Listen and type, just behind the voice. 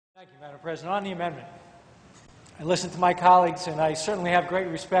Thank you, Madam President. On the amendment, I listened to my colleagues, and I certainly have great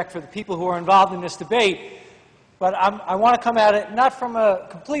respect for the people who are involved in this debate, but I want to come at it not from a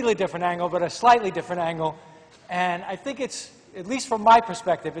completely different angle, but a slightly different angle, and I think it's, at least from my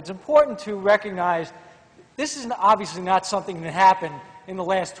perspective, it's important to recognize this is obviously not something that happened in the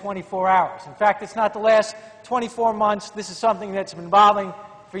last 24 hours. In fact, it's not the last 24 months. This is something that's been evolving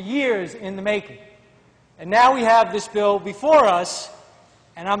for years in the making. And now we have this bill before us,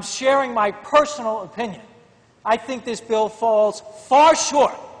 and I'm sharing my personal opinion. I think this bill falls far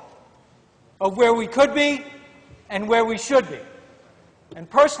short of where we could be and where we should be. And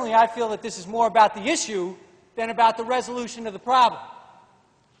personally, I feel that this is more about the issue than about the resolution of the problem.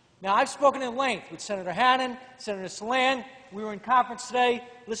 Now, I've spoken at length with Senator Hannan, Senator Solan. We were in conference today,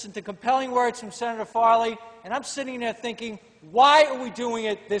 listened to compelling words from Senator Farley, and I'm sitting there thinking, why are we doing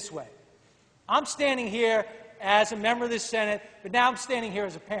it this way? I'm standing here as a member of the Senate, but now I'm standing here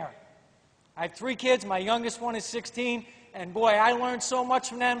as a parent. I have 3 kids. My youngest one is 16, and boy, I learned so much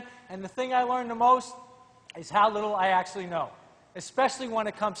from them, and the thing I learned the most is how little I actually know, especially when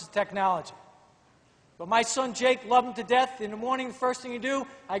it comes to technology. But my son Jake, love him to death. In the morning, the first thing you do,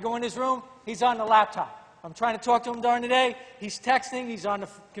 I go in his room, he's on the laptop. I'm trying to talk to him during the day, he's texting, he's on the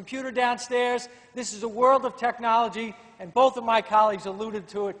computer downstairs. This is a world of technology, and both of my colleagues alluded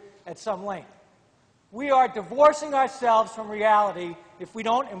to it at some length. We are divorcing ourselves from reality if we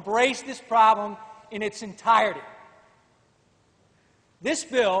don't embrace this problem in its entirety. This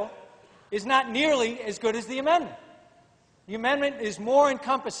bill is not nearly as good as the amendment. The amendment is more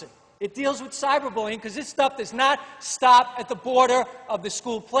encompassing. It deals with cyberbullying because this stuff does not stop at the border of the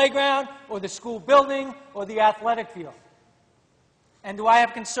school playground or the school building or the athletic field. And do I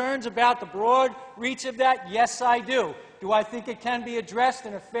have concerns about the broad reach of that? Yes, I do. Do I think it can be addressed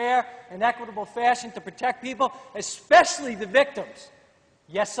in a fair and equitable fashion to protect people, especially the victims?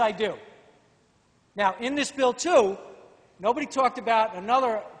 Yes, I do. Now, in this bill, too, nobody talked about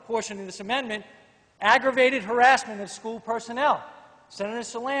another portion of this amendment, aggravated harassment of school personnel. Senator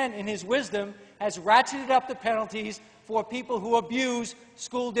Solan, in his wisdom, has ratcheted up the penalties for people who abuse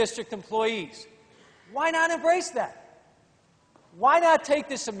school district employees. Why not embrace that? Why not take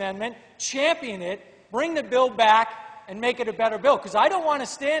this amendment, champion it, bring the bill back, and make it a better bill? Because I don't want to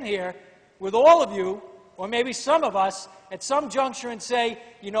stand here with all of you, or maybe some of us, at some juncture and say,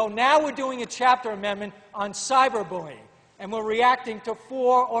 you know, now we're doing a chapter amendment on cyberbullying, and we're reacting to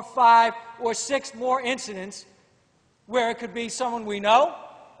 4 or 5 or 6 more incidents where it could be someone we know,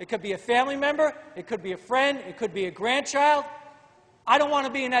 it could be a family member, it could be a friend, it could be a grandchild. I don't want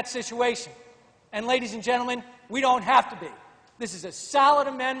to be in that situation. And ladies and gentlemen, we don't have to be. This is a solid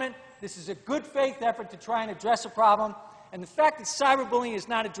amendment. This is a good faith effort to try and address a problem. And the fact that cyberbullying is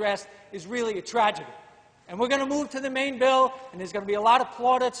not addressed is really a tragedy. And we're going to move to the main bill, and there's going to be a lot of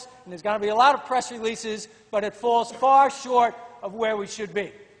plaudits, and there's going to be a lot of press releases, but it falls far short of where we should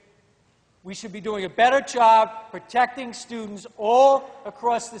be. We should be doing a better job protecting students all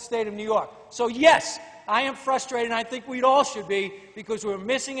across the state of New York. So yes, I am frustrated, and I think we all should be, because we're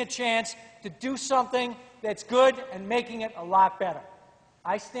missing a chance to do something that's good and making it a lot better.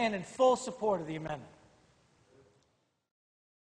 I stand in full support of the amendment.